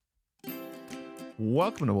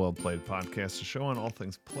Welcome to Well Played Podcast, a show on all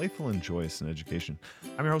things playful and joyous in education.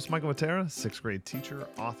 I'm your host, Michael Matera, sixth grade teacher,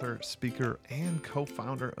 author, speaker, and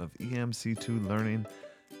co-founder of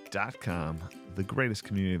EMC2Learning.com, the greatest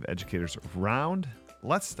community of educators around.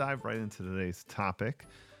 Let's dive right into today's topic.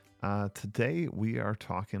 Today, we are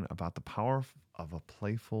talking about the power of a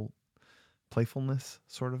playfulness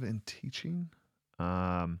sort of in teaching.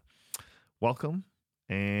 Welcome.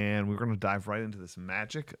 And we're going to dive right into this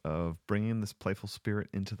magic of bringing this playful spirit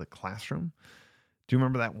into the classroom. Do you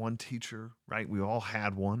remember that one teacher, right? We all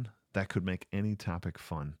had one that could make any topic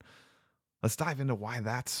fun. Let's dive into why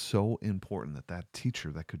that's so important, that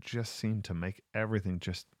teacher that could just seem to make everything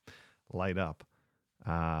just light up.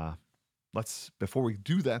 Before we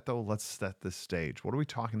do that, though, let's set the stage. What are we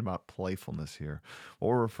talking about playfulness here? What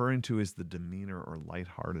we're referring to is the demeanor or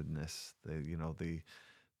lightheartedness,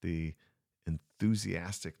 the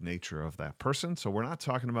enthusiastic nature of that person. So we're not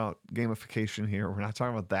talking about gamification here. We're not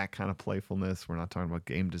talking about that kind of playfulness. We're not talking about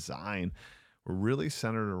game design. We're really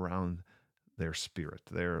centered around their spirit,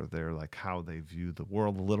 their like how they view the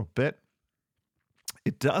world a little bit.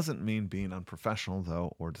 It doesn't mean being unprofessional,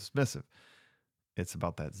 though, or dismissive. It's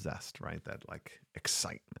about that zest, right? That like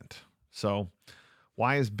excitement. So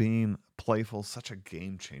why is being playful such a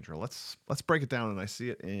game changer? Let's break it down, and I see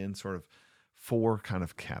it in sort of four kind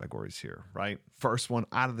of categories here, right? First one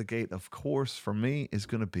out of the gate, of course, for me is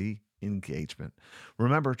going to be engagement.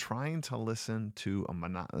 Remember, trying to listen to a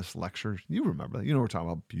monotonous lecture, you remember that. You know, we're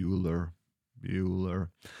talking about Bueller.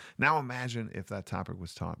 Now imagine if that topic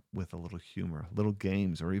was taught with a little humor, little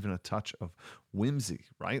games, or even a touch of whimsy,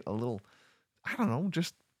 right? A little, I don't know,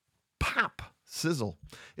 just pop, sizzle.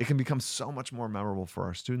 It can become so much more memorable for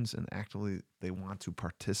our students, and actively they want to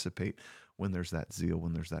participate when there's that zeal,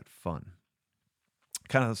 when there's that fun.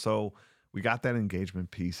 So we got that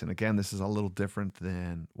engagement piece. And again, this is a little different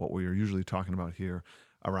than what we are usually talking about here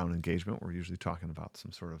around engagement. We're usually talking about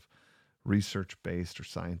some sort of research-based or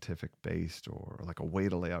scientific-based or like a way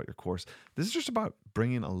to lay out your course. This is just about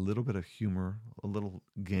bringing a little bit of humor, a little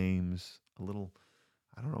games, a little,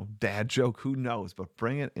 I don't know, dad joke, who knows, but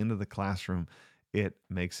bring it into the classroom. It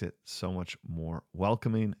makes it so much more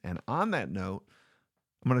welcoming. And on that note,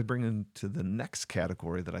 I'm going to bring into the next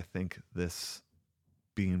category that I think this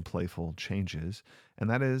being playful changes, and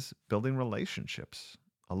that is building relationships.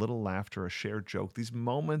 A little laughter, a shared joke. These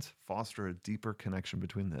moments foster a deeper connection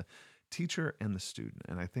between the teacher and the student.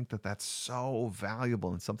 And I think that that's so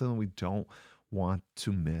valuable and something that we don't want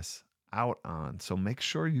to miss out on. So make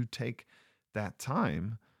sure you take that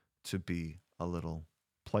time to be a little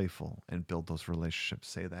playful and build those relationships.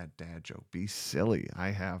 Say that dad joke. Be silly. I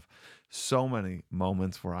have so many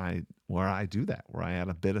moments where I do that, where I add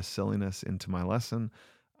a bit of silliness into my lesson.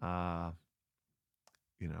 How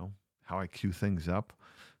I cue things up.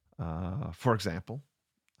 For example,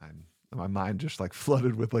 my mind just like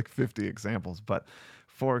flooded with like 50 examples. But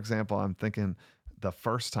for example, I'm thinking the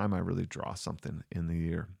first time I really draw something in the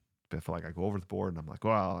year, I feel like I go over the board and I'm like,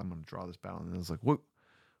 well, I'm going to draw this battle. And it's like,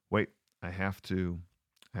 wait, I have to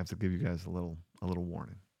give you guys a little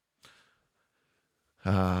warning.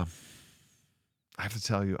 I have to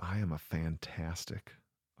tell you, I am a fantastic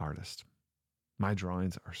artist. My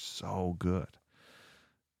drawings are so good.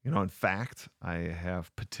 In fact, I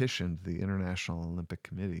have petitioned the International Olympic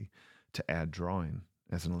Committee to add drawing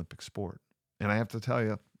as an Olympic sport. And I have to tell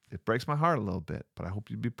you, it breaks my heart a little bit, but I hope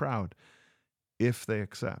you'd be proud. If they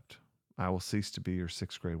accept, I will cease to be your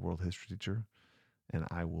sixth grade world history teacher, and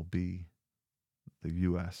I will be on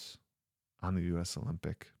the U.S.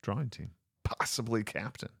 Olympic drawing team, possibly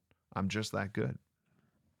captain. I'm just that good.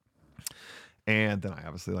 And then I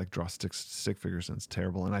obviously like draw stick figures, and it's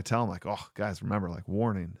terrible. And I tell them like, oh, guys, remember, like,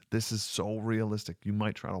 warning, this is so realistic. You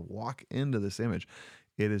might try to walk into this image.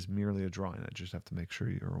 It is merely a drawing. I just have to make sure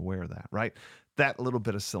you're aware of that, right? That little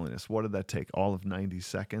bit of silliness, what did that take? All of 90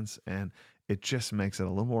 seconds. And it just makes it a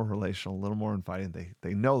little more relational, a little more inviting.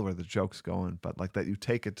 They know where the joke's going, but like that you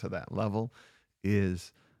take it to that level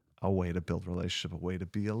is a way to build relationship, a way to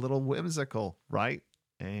be a little whimsical, right?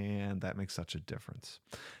 And that makes such a difference.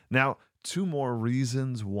 Now, two more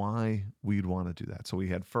reasons why we'd want to do that. So we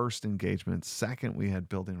had first, engagement. Second, we had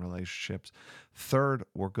building relationships. Third,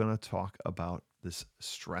 we're going to talk about this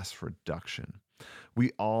stress reduction.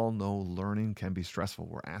 We all know learning can be stressful.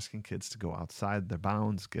 We're asking kids to go outside their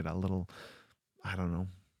bounds, get a little, I don't know.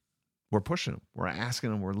 We're pushing them. We're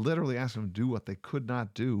literally asking them to do what they could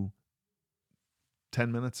not do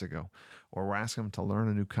 10 minutes ago, or we're asking them to learn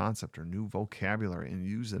a new concept or new vocabulary and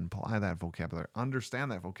use and apply that vocabulary,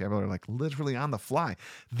 understand that vocabulary like literally on the fly.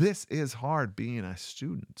 This is hard being a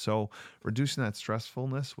student. So reducing that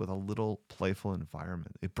stressfulness with a little playful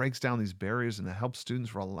environment, it breaks down these barriers and it helps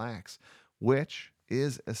students relax, which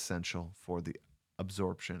is essential for the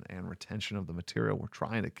absorption and retention of the material we're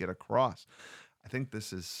trying to get across. I think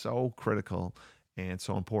this is so critical and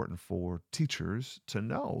so important for teachers to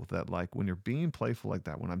know that, like, when you're being playful like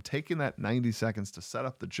that, when I'm taking that 90 seconds to set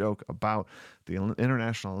up the joke about the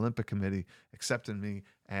International Olympic Committee accepting me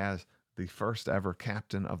as the first ever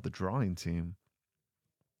captain of the drawing team,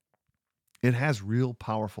 it has real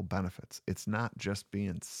powerful benefits. It's not just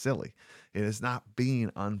being silly. It is not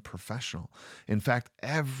being unprofessional. In fact,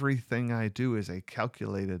 everything I do is a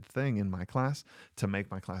calculated thing in my class to make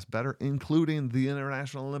my class better, including the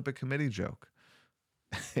International Olympic Committee joke.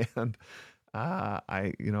 And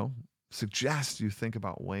I, suggest you think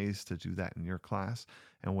about ways to do that in your class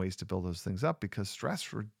and ways to build those things up, because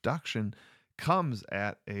stress reduction comes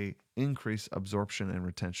at a increased absorption and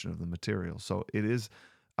retention of the material. So it is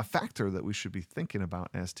a factor that we should be thinking about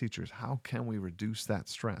as teachers. How can we reduce that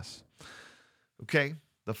stress? Okay,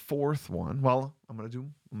 the fourth one, well, I'm going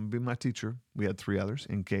to be my teacher. We had 3 others: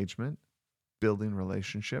 engagement, building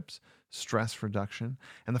relationships, stress reduction.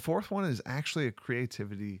 And the fourth one is actually a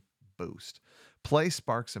creativity boost. Play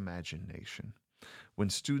sparks imagination. When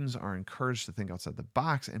students are encouraged to think outside the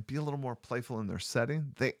box and be a little more playful in their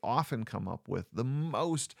setting, they often come up with the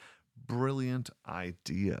most brilliant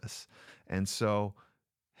ideas. And so,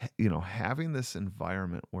 having this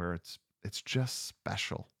environment where it's just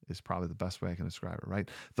special is probably the best way I can describe it, right?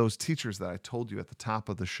 Those teachers that I told you at the top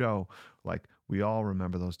of the show, like, we all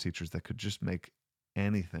remember those teachers that could just make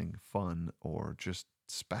anything fun or just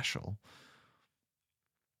special.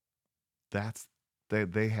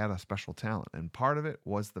 They had a special talent, and part of it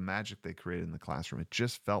was the magic they created in the classroom. It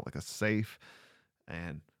just felt like a safe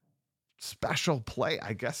and special play.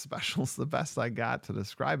 I guess special is the best I got to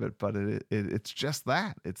describe it, but it's just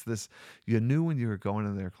that. It's this, you knew when you were going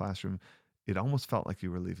into their classroom, it almost felt like you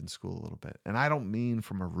were leaving school a little bit. And I don't mean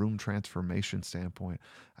from a room transformation standpoint.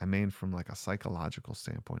 I mean from like a psychological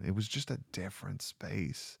standpoint. It was just a different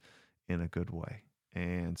space in a good way.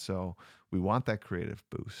 And so we want that creative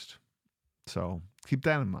boost. So keep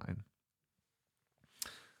that in mind.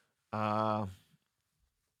 I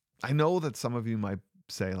know that some of you might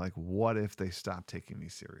say, like, what if they stop taking me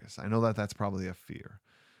serious? I know that that's probably a fear.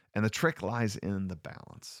 And the trick lies in the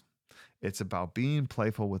balance. It's about being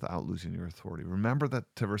playful without losing your authority. Remember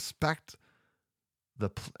that to respect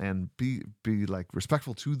and be like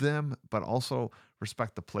respectful to them, but also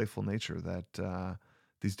respect the playful nature that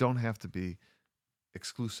these don't have to be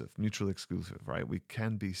mutually exclusive, right? We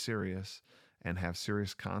can be serious and have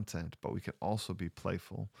serious content, but we can also be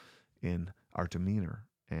playful in our demeanor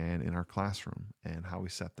and in our classroom and how we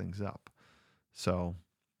set things up. So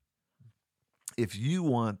if you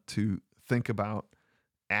want to think about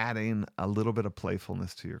adding a little bit of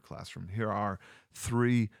playfulness to your classroom, here are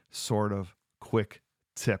 3 sort of quick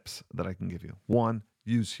tips that I can give you. 1,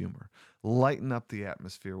 use humor. Lighten up the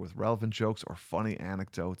atmosphere with relevant jokes or funny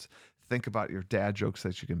anecdotes. Think about your dad jokes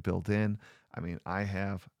that you can build in. I mean, I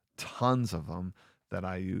have tons of them that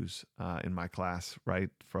I use in my class, right?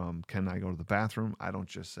 From, can I go to the bathroom? I don't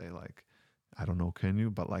just say, like, I don't know, can you?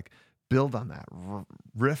 But, like, build on that,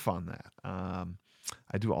 riff on that.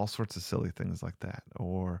 I do all sorts of silly things like that.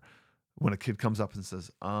 Or when a kid comes up and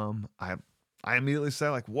says, I immediately say,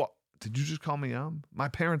 like, what? Did you just call me? My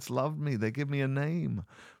parents loved me. They give me a name,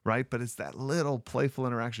 right? But it's that little playful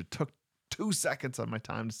interaction. It took 2 seconds of my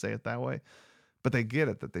time to say it that way, but they get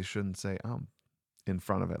it that they shouldn't say in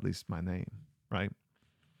front of at least my name, right?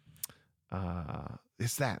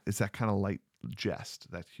 It's that kind of light jest,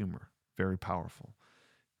 that humor, very powerful.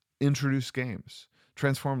 Introduce games.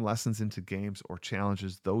 Transform lessons into games or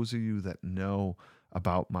challenges. Those of you that know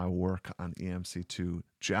about my work on EMC2,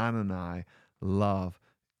 John and I love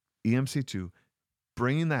EMC2,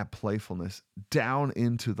 bringing that playfulness down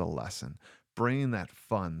into the lesson, bringing that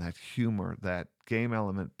fun, that humor, that game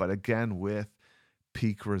element, but again, with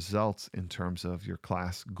peak results in terms of your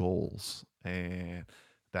class goals. And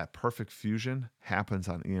that perfect fusion happens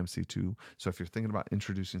on EMC2. So if you're thinking about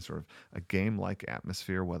introducing sort of a game-like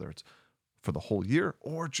atmosphere, whether it's for the whole year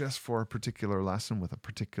or just for a particular lesson with a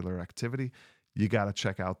particular activity, you got to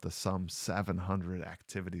check out the some 700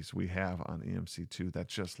 activities we have on EMC2 that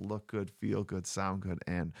just look good, feel good, sound good,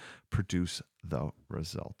 and produce the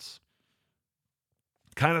results.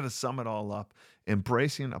 Kind of to sum it all up,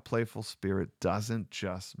 embracing a playful spirit doesn't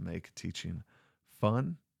just make teaching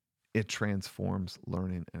fun, it transforms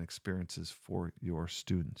learning and experiences for your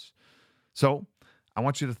students. So I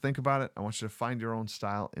want you to think about it. I want you to find your own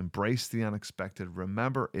style, embrace the unexpected.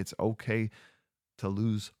 Remember, it's okay to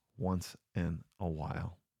lose once in a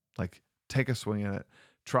while. Like, take a swing at it,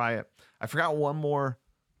 try it. I forgot one more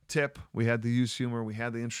tip. We had the use humor, we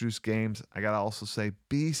had the introduce games. I got to also say,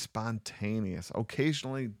 be spontaneous.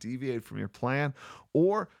 Occasionally deviate from your plan,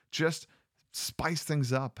 or just spice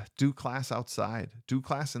things up. Do class outside, do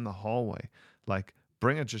class in the hallway. Like,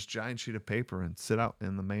 bring a just giant sheet of paper and sit out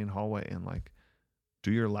in the main hallway and like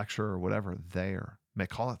do your lecture or whatever there.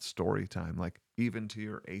 Call it story time. Like, even to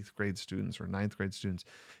your 8th grade students or 9th grade students,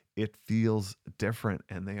 it feels different,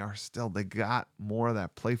 and they got more of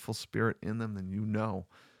that playful spirit in them than you know.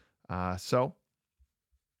 So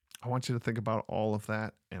I want you to think about all of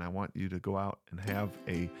that, and I want you to go out and have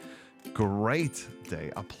a great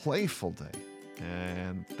day, a playful day.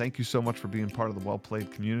 And thank you so much for being part of the Well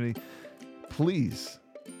Played community. Please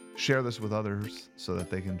share this with others so that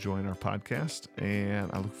they can join our podcast.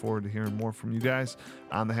 And I look forward to hearing more from you guys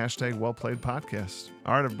on the hashtag Well Played Podcast.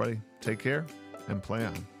 All right, everybody, take care and play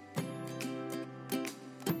on.